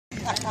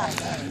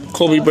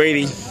Cobia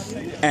Breedy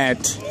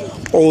at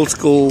Old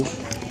School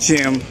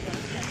Gym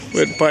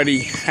with Buddy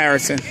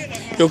Harrison.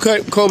 Yo,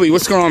 Kobe,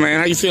 what's going on, man?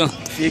 How you feeling?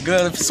 Feel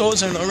good.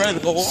 Soldier, I'm ready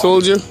to go war.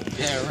 Soldier?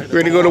 Yeah,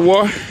 ready to go to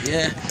war?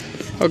 Yeah.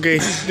 Okay,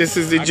 this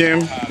is the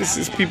gym. This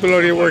is people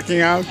out here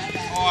working out.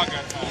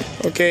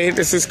 Okay,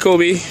 this is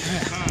Kobe.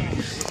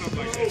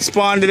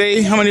 Spawn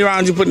today. How many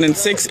rounds you putting in?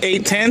 6,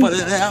 8, 10?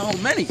 How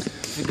many?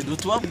 We could do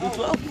 12. Do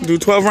 12. Do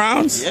 12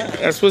 rounds? Yeah.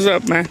 That's what's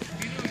up, man.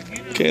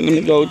 Okay, let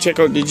me go check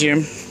out the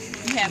gym.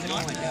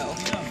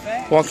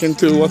 Walking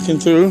through.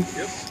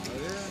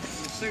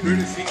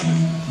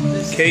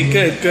 Okay,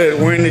 good.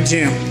 We're in the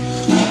gym.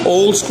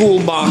 Old school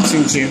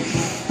boxing gym.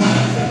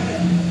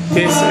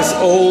 This is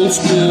old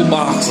school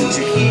boxing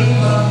gym.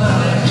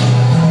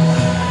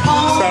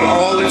 It's got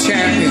all the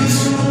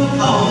champions.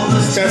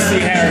 Dusty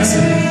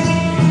Harrison.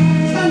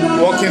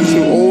 Walking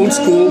through old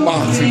school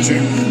boxing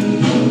gym.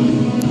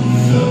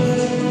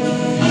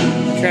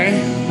 Okay,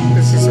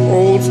 this is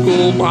old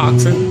school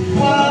boxing.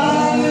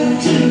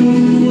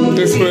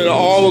 This is where it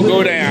all will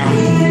go down.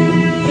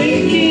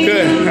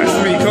 Good, that's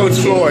me, Coach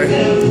Floyd.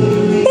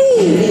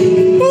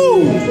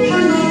 Woo!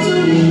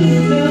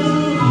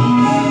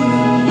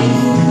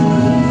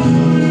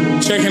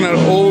 Checking out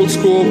old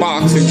school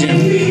boxing gym.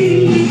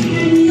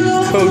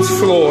 Coach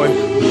Floyd.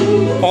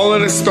 All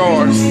of the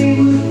stars.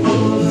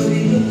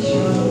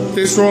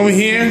 This room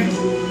here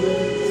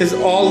is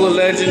all the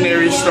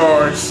legendary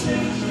stars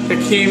that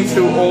came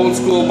through old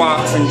school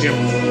boxing gym.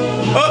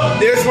 Oh,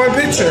 there's my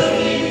picture.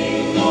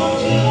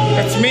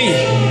 That's me.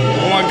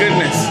 Oh my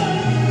goodness.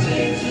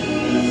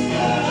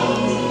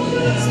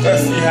 It's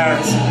Dusty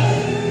Harrison.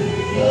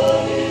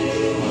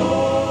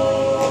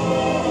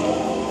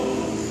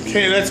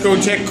 Okay, let's go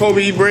check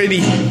Cobia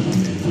Breedy.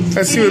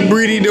 Let's see what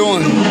Breedy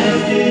doing.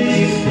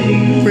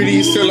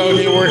 Breedy's still out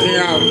here working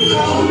out.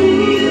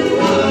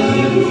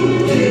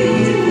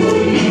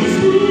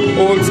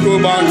 Old school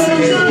boxing.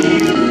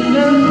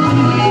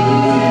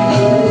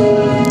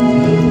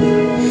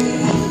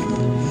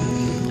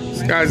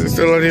 These guys are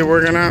still out here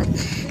working out.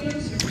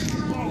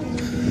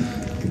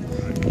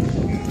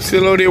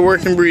 Still out here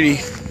working Breedy.